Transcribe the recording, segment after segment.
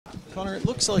Connor, it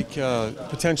looks like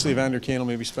potentially Evander Kane will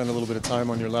maybe spend a little bit of time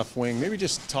on your left wing. Maybe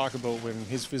just talk about when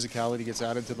his physicality gets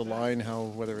added to the line, how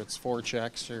whether it's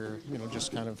forechecks or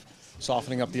just kind of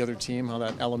softening up the other team, how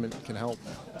that element can help.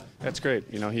 That's great.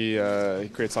 He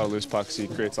creates a lot of loose pucks. He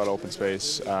creates a lot of open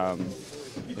space.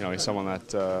 He's someone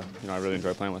that I really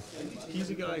enjoy playing with. He's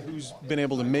a guy who's been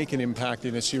able to make an impact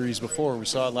in a series before. We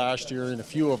saw it last year in a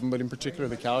few of them, but in particular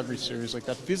the Calgary series. Like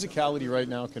that physicality right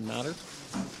now can matter.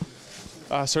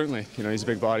 Certainly. He's a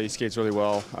big body. He skates really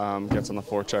well. Gets on the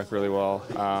forecheck really well.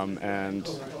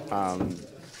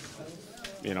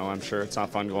 I'm sure it's not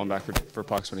fun going back for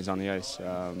pucks when he's on the ice.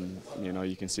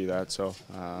 You can see that. So,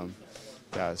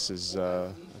 this is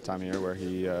a time of year where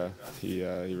he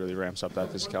really ramps up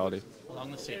that physicality.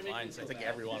 Along the same lines, I think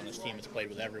everyone on this team has played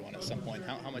with everyone at some point.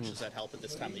 How much does that help at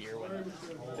this time of the year when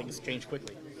things change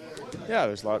quickly? Yeah,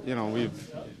 there's a lot. We've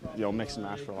mixed and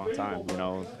matched for a long time.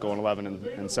 Going 11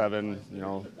 and 7.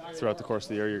 Throughout the course of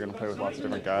the year, you're going to play with lots of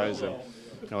different guys, and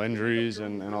injuries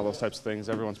and all those types of things.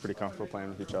 Everyone's pretty comfortable playing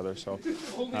with each other. So,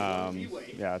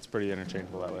 it's pretty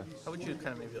interchangeable that way. How would you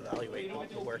kind of maybe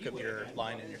evaluate the work of your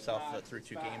line and yourself through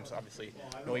 2 games? Obviously,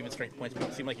 no even strength points, but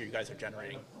it seems like you guys are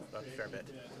generating a fair bit.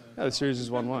 Yeah, the series is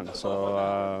 1-1, so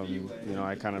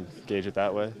I kind of gauge it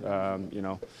that way.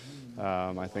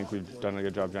 I think we've done a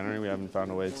good job generating. We haven't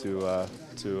found a way to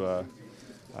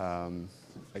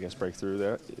break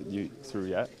through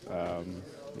yet.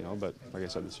 But like I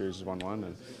said, the series is 1-1,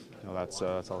 and that's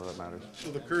all that matters.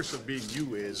 So the curse of being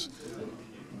you is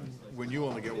when you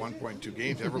only get 1.2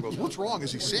 games, everyone goes, "What's wrong?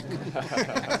 Is he sick?"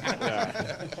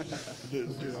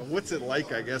 What's it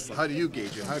like? I guess. How do you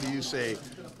gauge it? How do you say?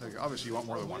 Like, obviously, you want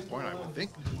more than 1 point, I would think.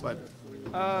 But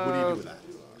what do you do with that?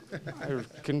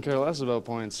 I couldn't care less about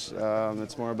points.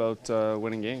 It's more about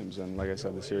winning games, and like I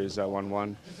said, the series is at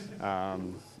 1-1.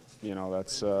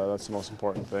 That's the most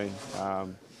important thing.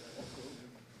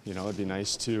 It'd be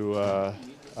nice to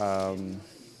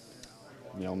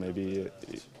maybe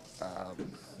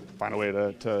find a way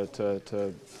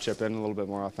to chip in a little bit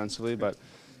more offensively, but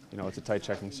it's a tight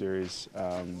checking series.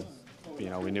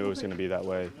 We knew it was going to be that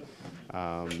way.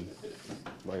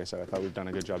 Like I said, I thought we've done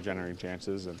a good job generating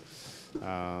chances, and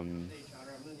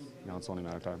it's only a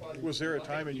matter of time. Was there a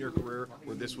time in your career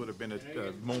where this would have been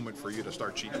a moment for you to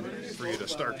start cheating, for you to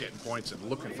start getting points and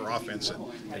looking for offense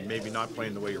and maybe not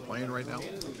playing the way you're playing right now?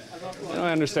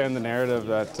 I understand the narrative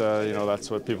that that's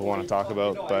what people want to talk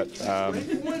about, but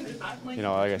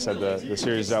like I said, the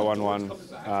series is at 1-1.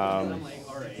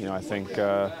 I think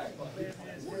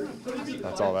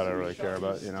that's all that I really care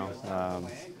about.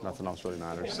 Nothing else really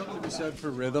matters. Something to be said for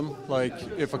rhythm. Like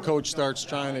if a coach starts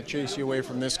trying to chase you away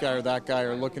from this guy or that guy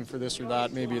or looking for this or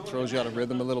that, maybe it throws you out of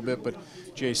rhythm a little bit. But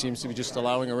Jay seems to be just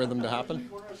allowing a rhythm to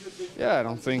happen. Yeah, I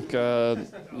don't think the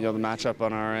matchup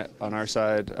on our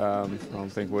side. I don't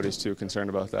think Woody's too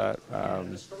concerned about that. I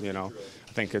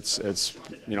think it's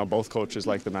both coaches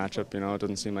like the matchup. It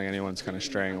doesn't seem like anyone's kind of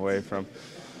straying away from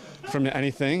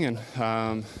anything, and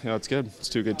it's good. It's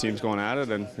 2 good teams going at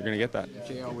it, and you're going to get that.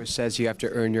 Jay always says you have to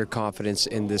earn your confidence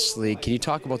in this league. Can you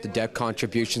talk about the depth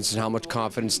contributions and how much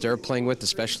confidence they're playing with,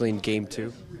 especially in Game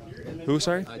 2? Who,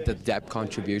 sorry? The depth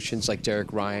contributions, like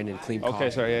Derek Ryan and Clean.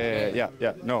 Okay, sorry, yeah.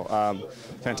 No,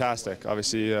 fantastic.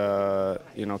 Obviously,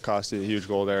 Costi, a huge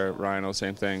goal there. Ryan, the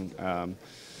same thing.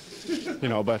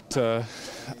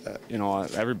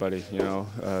 Everybody,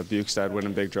 Bukestad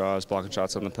winning big draws, blocking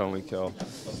shots on the penalty kill,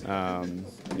 up and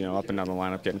down the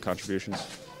lineup, getting contributions.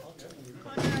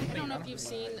 I don't know if you've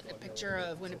seen a picture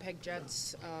of Winnipeg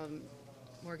Jets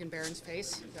Morgan Barron's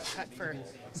face. He got cut for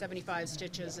 75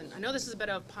 stitches, and I know this is a bit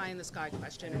of a pie-in-the-sky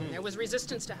question, and there was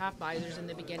resistance to half visors in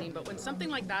the beginning, but when something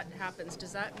like that happens,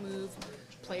 does that move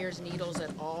players' needles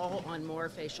at all on more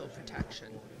facial protection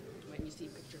when you see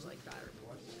pictures like that?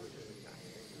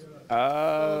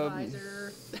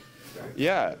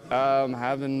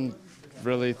 Haven't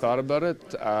really thought about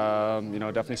it.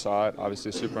 Definitely saw it. Obviously,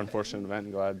 a super unfortunate event,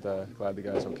 and glad the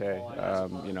guy's okay.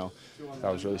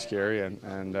 That was really scary,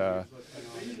 and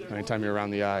anytime you're around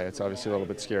the eye, it's obviously a little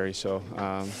bit scary. So,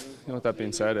 with that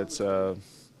being said, it's a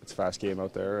fast game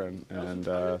out there, and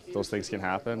those things can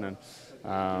happen. And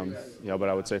but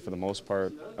I would say for the most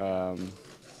part,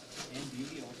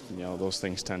 those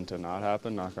things tend to not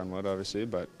happen, knock on wood, obviously,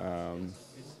 but,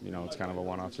 it's kind of a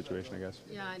one-off situation, I guess.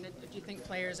 Yeah, and do you think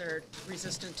players are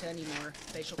resistant to any more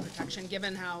facial protection,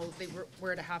 given how they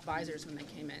were to have visors when they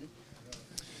came in?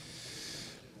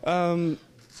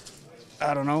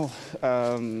 I don't know.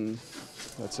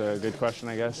 That's a good question,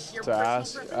 I guess, Your to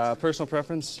ask. Personal Personal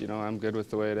preference, I'm good with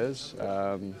the way it is,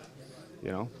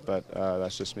 but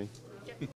that's just me.